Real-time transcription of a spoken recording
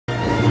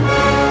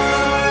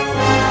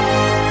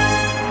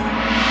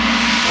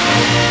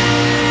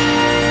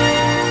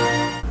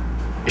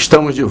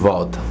Estamos de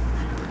volta.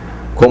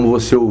 Como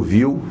você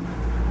ouviu,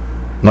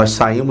 nós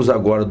saímos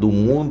agora do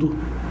mundo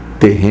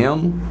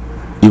terreno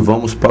e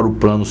vamos para o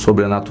plano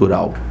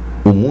sobrenatural,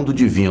 o mundo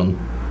divino.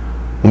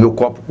 O meu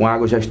copo com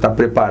água já está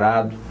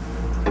preparado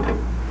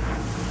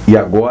e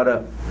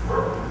agora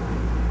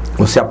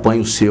você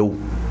apanha o seu,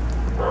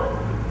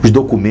 os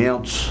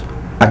documentos,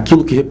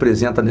 aquilo que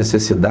representa a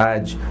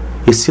necessidade,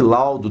 esse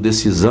laudo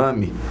desse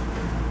exame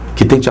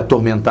que tem te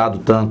atormentado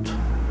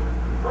tanto,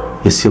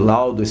 esse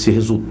laudo, esse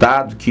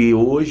resultado que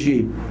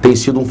hoje tem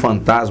sido um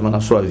fantasma na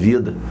sua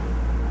vida.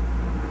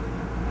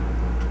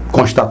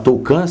 Constatou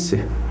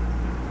câncer?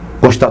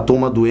 Constatou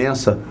uma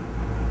doença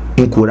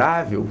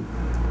incurável?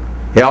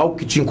 É algo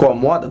que te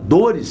incomoda?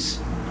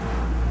 Dores?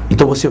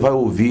 Então você vai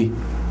ouvir,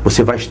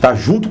 você vai estar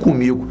junto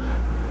comigo,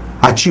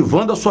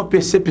 ativando a sua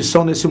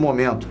percepção nesse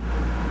momento.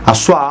 A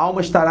sua alma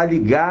estará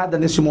ligada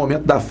nesse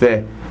momento da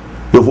fé.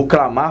 Eu vou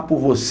clamar por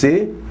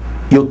você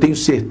e eu tenho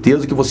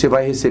certeza que você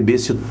vai receber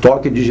esse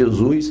toque de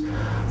Jesus,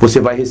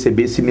 você vai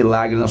receber esse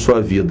milagre na sua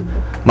vida.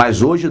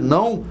 Mas hoje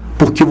não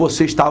porque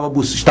você está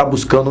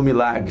buscando um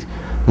milagre,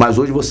 mas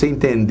hoje você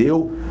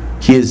entendeu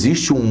que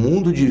existe um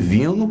mundo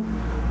divino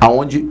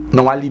onde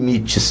não há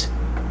limites.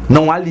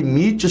 Não há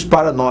limites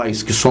para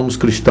nós que somos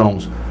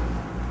cristãos.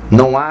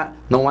 Não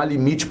há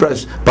limite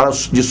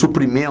de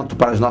suprimento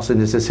para as nossas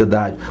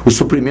necessidades. Os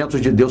suprimentos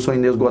de Deus são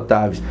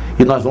inesgotáveis.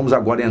 E nós vamos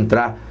agora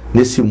entrar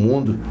nesse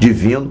mundo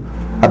divino.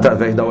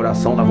 Através da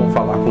oração nós vamos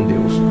falar com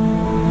Deus.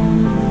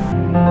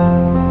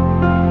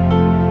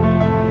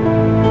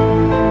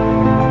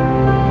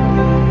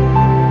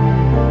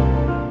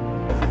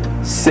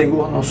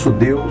 Senhor nosso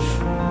Deus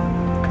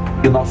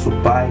e nosso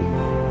Pai,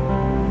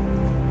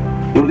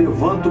 eu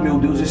levanto, meu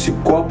Deus, esse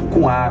copo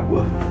com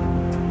água.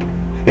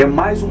 É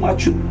mais uma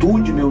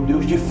atitude, meu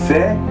Deus, de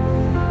fé,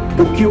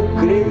 porque eu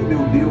creio, meu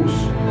Deus,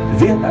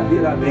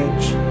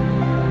 verdadeiramente,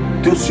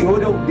 que o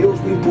Senhor é o Deus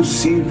do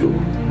impossível.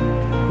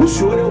 O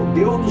Senhor é o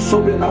Deus do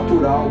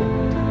sobrenatural.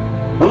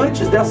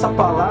 Antes dessa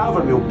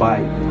palavra, meu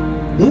Pai,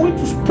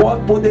 muitos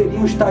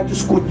poderiam estar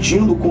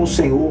discutindo com o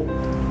Senhor.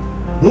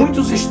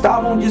 Muitos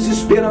estavam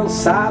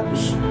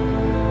desesperançados,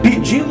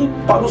 pedindo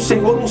para o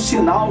Senhor um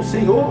sinal.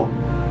 Senhor,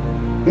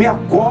 me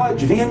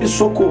acode, venha me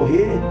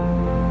socorrer.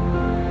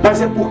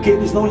 Mas é porque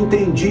eles não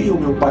entendiam,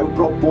 meu Pai, o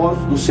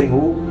propósito do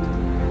Senhor.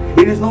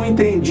 Eles não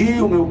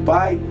entendiam, meu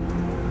Pai,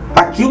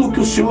 aquilo que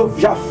o Senhor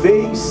já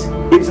fez.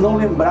 Eles não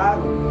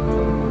lembraram.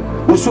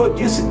 O Senhor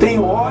disse, tem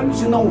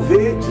olhos e não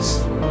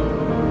vedes.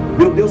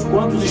 Meu Deus,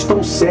 quantos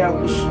estão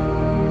cegos?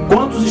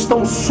 Quantos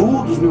estão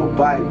surdos, meu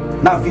Pai,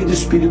 na vida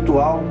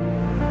espiritual?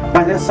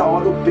 Mas nessa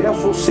hora eu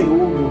peço ao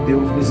Senhor, meu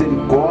Deus,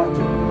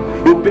 misericórdia.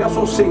 Eu peço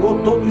ao Senhor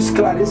todo o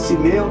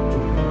esclarecimento,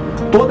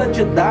 toda a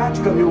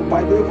didática, meu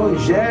Pai, do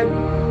Evangelho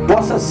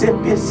possa ser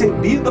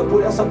percebida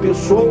por essa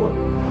pessoa.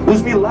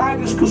 Os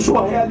milagres que o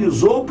Senhor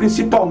realizou,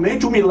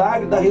 principalmente o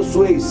milagre da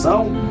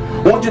ressurreição,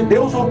 onde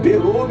Deus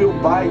operou, meu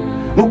Pai,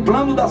 no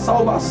plano da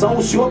salvação,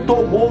 o Senhor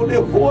tomou,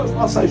 levou as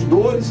nossas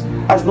dores,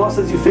 as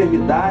nossas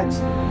enfermidades.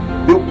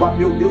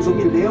 Meu Deus, eu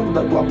me lembro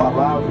da Tua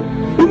palavra,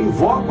 eu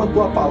invoco a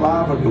Tua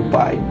palavra, meu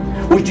Pai.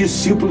 Os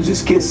discípulos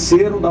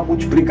esqueceram da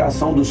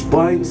multiplicação dos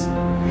pães,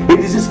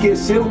 eles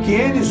esqueceram que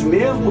eles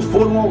mesmos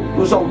foram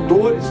os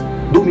autores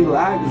do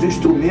milagre, os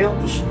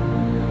instrumentos.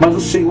 Mas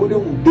o Senhor é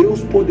um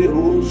Deus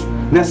poderoso.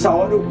 Nessa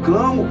hora eu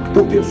clamo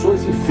por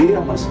pessoas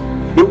enfermas.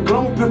 Eu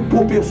clamo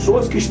por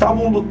pessoas que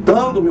estavam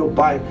lutando, meu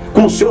Pai,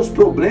 com seus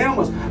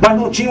problemas, mas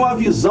não tinham a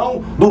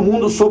visão do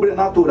mundo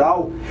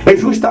sobrenatural. É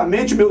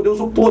justamente, meu Deus,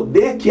 o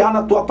poder que há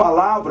na Tua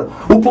palavra,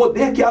 o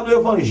poder que há no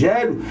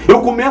Evangelho. Eu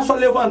começo a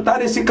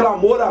levantar esse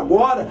clamor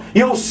agora, e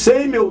eu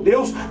sei, meu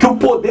Deus, que o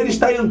poder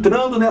está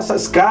entrando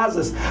nessas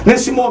casas.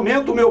 Nesse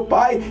momento, meu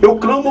Pai, eu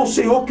clamo ao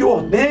Senhor que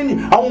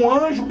ordene a um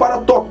anjo para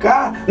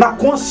tocar na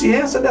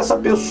consciência dessa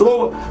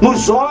pessoa,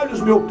 nos olhos,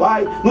 meu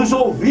Pai, nos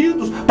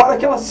ouvidos, para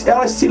que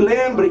elas se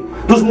lembrem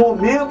dos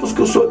momentos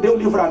que o Senhor deu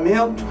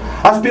livramento.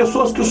 As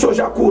pessoas que o Senhor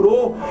já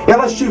curou,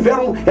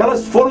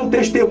 elas foram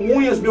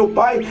testemunhas, meu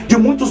Pai, de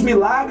muitos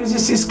milagres e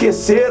se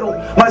esqueceram.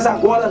 Mas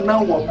agora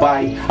não, ó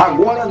Pai,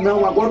 agora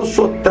não, agora o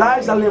Senhor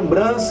traz a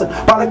lembrança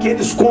para que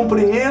eles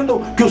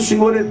compreendam que o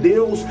Senhor é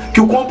Deus,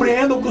 que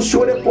compreendam que o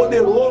Senhor é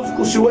poderoso,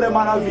 que o Senhor é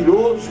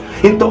maravilhoso.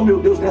 Então, meu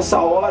Deus, nessa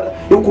hora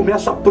eu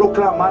começo a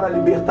proclamar a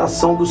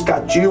libertação dos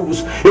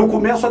cativos, eu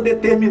começo a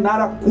determinar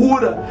a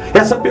cura.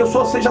 Essa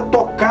pessoa seja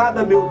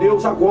tocada, meu Deus,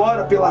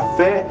 agora pela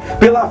fé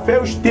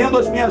eu estendo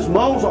as minhas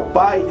mãos, ó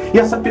Pai, e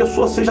essa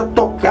pessoa seja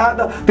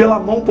tocada pela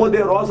mão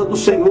poderosa do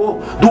Senhor,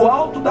 do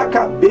alto da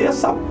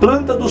cabeça à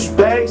planta dos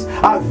pés.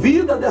 A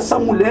vida dessa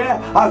mulher,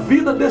 a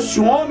vida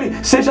desse homem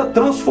seja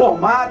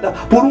transformada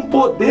por um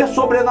poder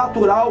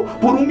sobrenatural,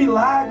 por um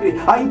milagre,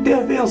 a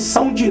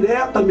intervenção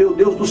direta, meu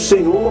Deus, do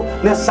Senhor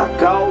nessa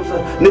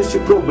causa, nesse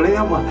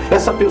problema.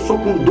 Essa pessoa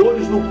com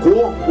dores no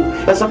corpo,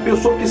 essa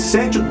pessoa que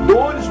sente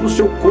dores no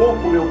seu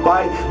corpo, meu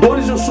Pai,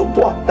 dores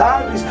insuportáveis,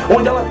 insuportáveis,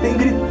 onde ela tem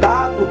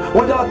gritado,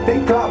 onde ela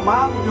tem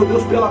clamado, meu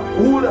Deus, pela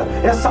cura.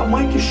 Essa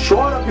mãe que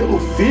chora pelo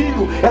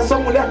filho, essa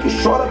mulher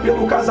que chora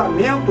pelo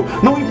casamento,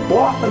 não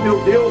importa,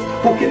 meu Deus,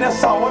 porque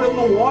nessa hora eu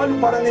não olho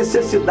para a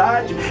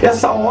necessidade.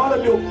 Essa hora,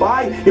 meu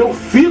Pai, eu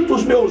fito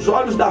os meus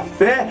olhos da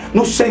fé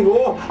no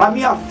Senhor. A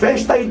minha fé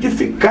está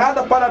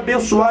edificada para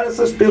abençoar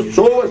essas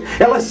pessoas.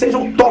 Elas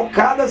sejam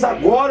tocadas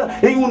agora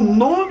em o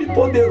nome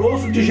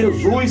poderoso de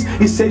Jesus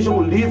e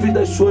sejam livres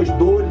das suas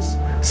dores,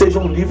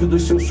 sejam livres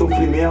dos seus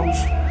sofrimentos.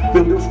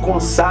 Meu Deus,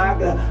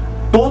 consagra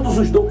todos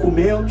os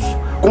documentos,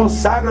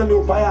 consagra,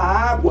 meu Pai, a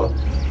água.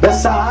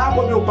 Essa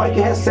água, meu Pai, que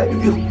recebe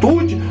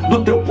virtude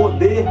do Teu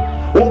poder.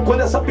 Ou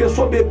quando essa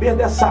pessoa beber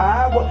dessa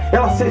água,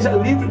 ela seja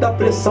livre da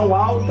pressão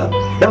alta,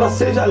 ela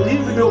seja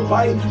livre, meu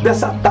Pai,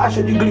 dessa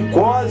taxa de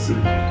glicose,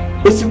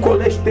 esse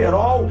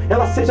colesterol,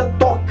 ela seja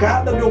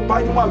tocada, meu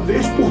Pai, de uma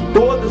vez por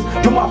todas,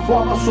 de uma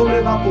forma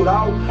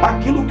sobrenatural.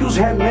 Aquilo que os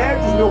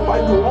remédios, meu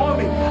Pai, do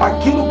homem,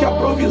 aquilo que a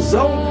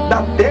provisão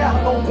da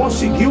terra não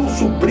conseguiu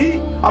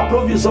suprir, a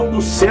provisão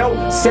do céu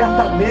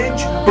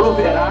certamente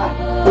proverá,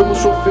 como o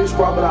Senhor fez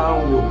com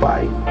Abraão, meu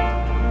Pai.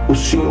 O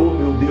Senhor,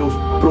 meu Deus,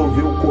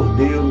 proveu o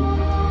cordeiro.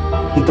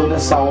 Então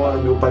nessa hora,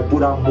 meu Pai,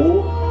 por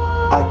amor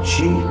a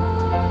Ti,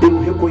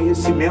 pelo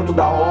reconhecimento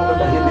da obra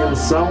da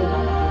redenção,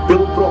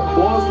 pelo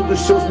propósito dos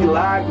Seus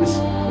milagres,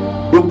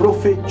 eu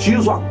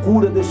profetizo a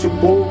cura desse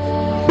povo,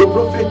 eu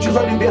profetizo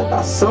a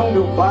libertação,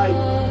 meu Pai,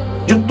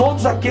 de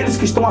todos aqueles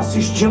que estão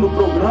assistindo o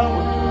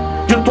programa,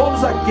 de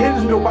todos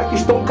aqueles, meu Pai, que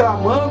estão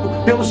clamando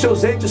pelos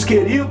seus entes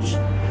queridos,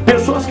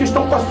 pessoas que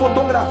estão com as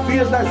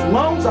fotografias nas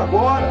mãos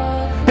agora,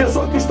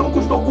 pessoas que estão com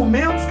os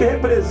documentos que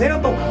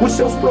representam os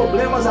seus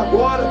problemas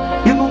agora,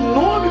 e no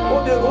nome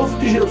poderoso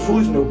de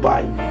Jesus, meu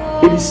Pai,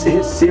 eles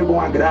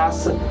recebam a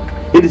graça,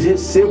 eles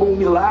recebam o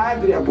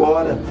milagre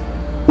agora,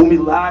 o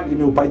milagre,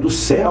 meu Pai, do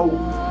céu,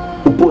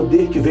 o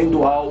poder que vem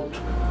do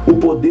alto, o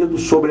poder do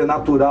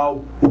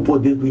sobrenatural, o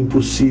poder do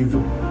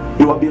impossível.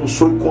 Eu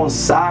abençoo e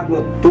consagro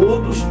a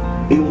todos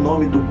em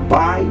nome do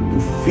Pai, do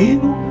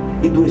Filho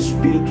e do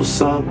Espírito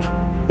Santo.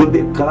 Eu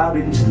declaro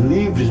eles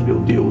livres, meu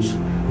Deus,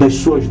 das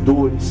suas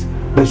dores,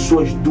 das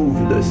suas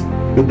dúvidas.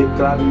 Eu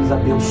declaro eles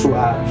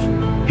abençoados.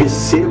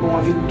 Recebam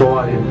a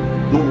vitória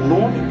no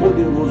nome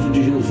poderoso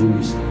de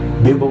Jesus.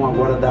 Bebam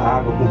agora da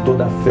água com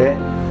toda a fé.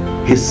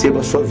 Receba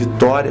a sua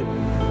vitória,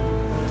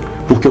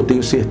 porque eu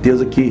tenho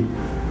certeza que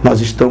nós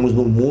estamos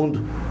no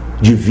mundo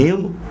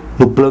divino,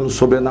 no plano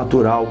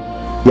sobrenatural,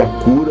 e a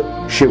cura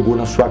chegou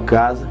na sua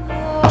casa,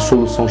 a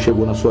solução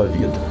chegou na sua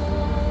vida.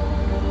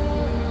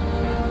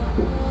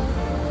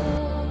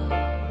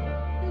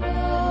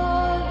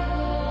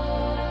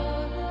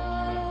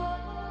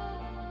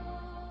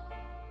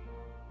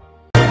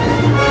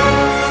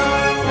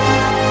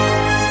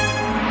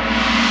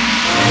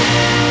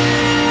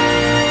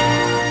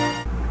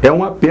 É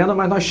uma pena,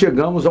 mas nós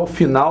chegamos ao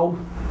final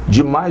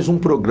de mais um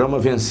programa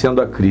Vencendo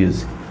a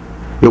Crise.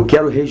 Eu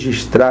quero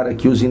registrar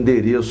aqui os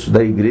endereços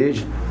da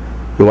igreja.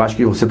 Eu acho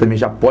que você também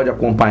já pode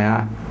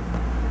acompanhar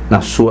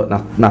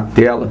na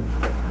tela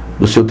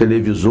do seu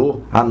televisor.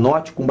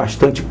 Anote com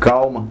bastante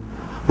calma.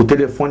 O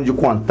telefone de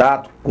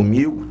contato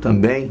comigo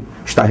também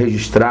está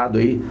registrado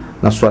aí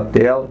na sua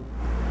tela.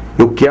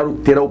 Eu quero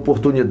ter a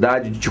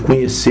oportunidade de te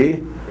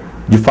conhecer,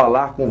 de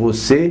falar com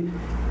você,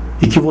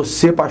 e que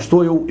você,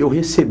 pastor, eu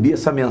recebi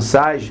essa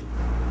mensagem,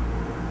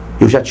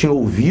 eu já tinha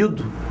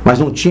ouvido, mas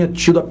não tinha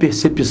tido a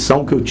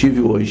percepção que eu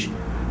tive hoje.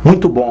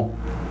 Muito bom,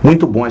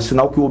 é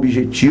sinal que o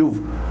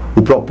objetivo,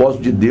 o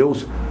propósito de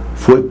Deus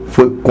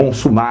foi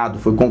consumado,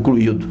 foi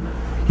concluído.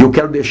 E eu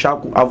quero deixar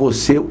a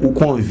você o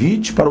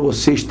convite para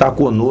você estar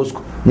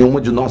conosco em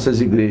uma de nossas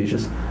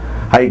igrejas.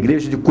 A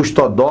igreja de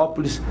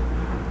Custodópolis,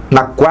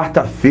 na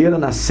quarta-feira,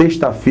 na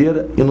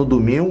sexta-feira e no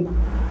domingo,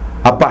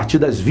 a partir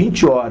das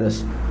 20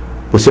 horas.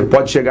 Você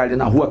pode chegar ali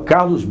na rua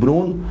Carlos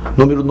Bruno,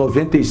 número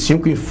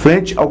 95, em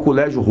frente ao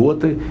Colégio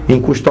Rotary, em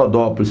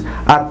Custodópolis,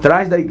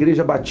 atrás da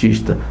Igreja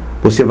Batista.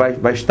 Você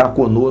vai estar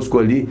conosco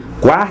ali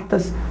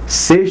quartas,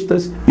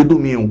 sextas e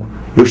domingo.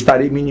 Eu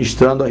estarei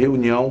ministrando a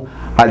reunião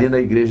ali na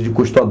Igreja de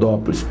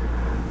Custodópolis.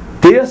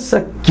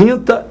 Terça,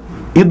 quinta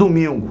e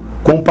domingo,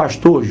 com o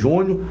pastor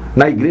Júnior,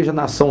 na Igreja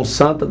Nação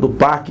Santa do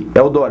Parque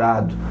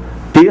Eldorado.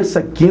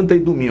 Terça, quinta e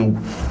domingo,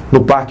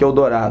 no Parque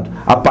Eldorado,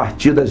 a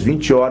partir das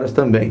 20 horas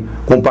também,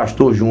 com o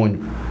pastor Júnior.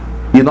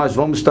 E nós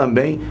vamos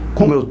também,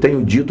 como eu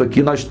tenho dito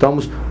aqui, nós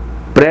estamos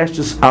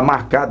prestes a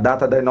marcar a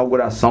data da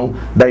inauguração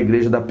da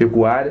Igreja da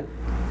Pecuária,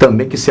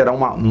 também que será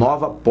uma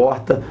nova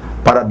porta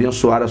para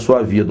abençoar a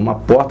sua vida, uma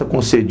porta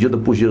concedida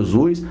por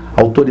Jesus,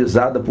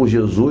 autorizada por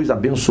Jesus,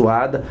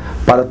 abençoada,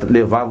 para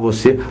levar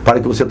você,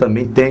 para que você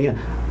também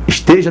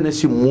esteja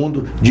nesse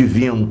mundo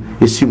divino,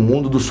 esse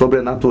mundo do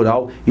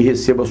sobrenatural, e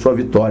receba a sua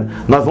vitória.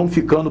 Nós vamos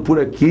ficando por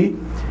aqui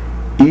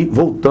e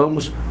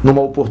voltamos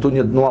numa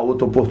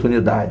outra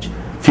oportunidade.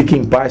 Fique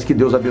em paz, que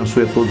Deus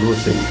abençoe a todos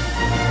vocês.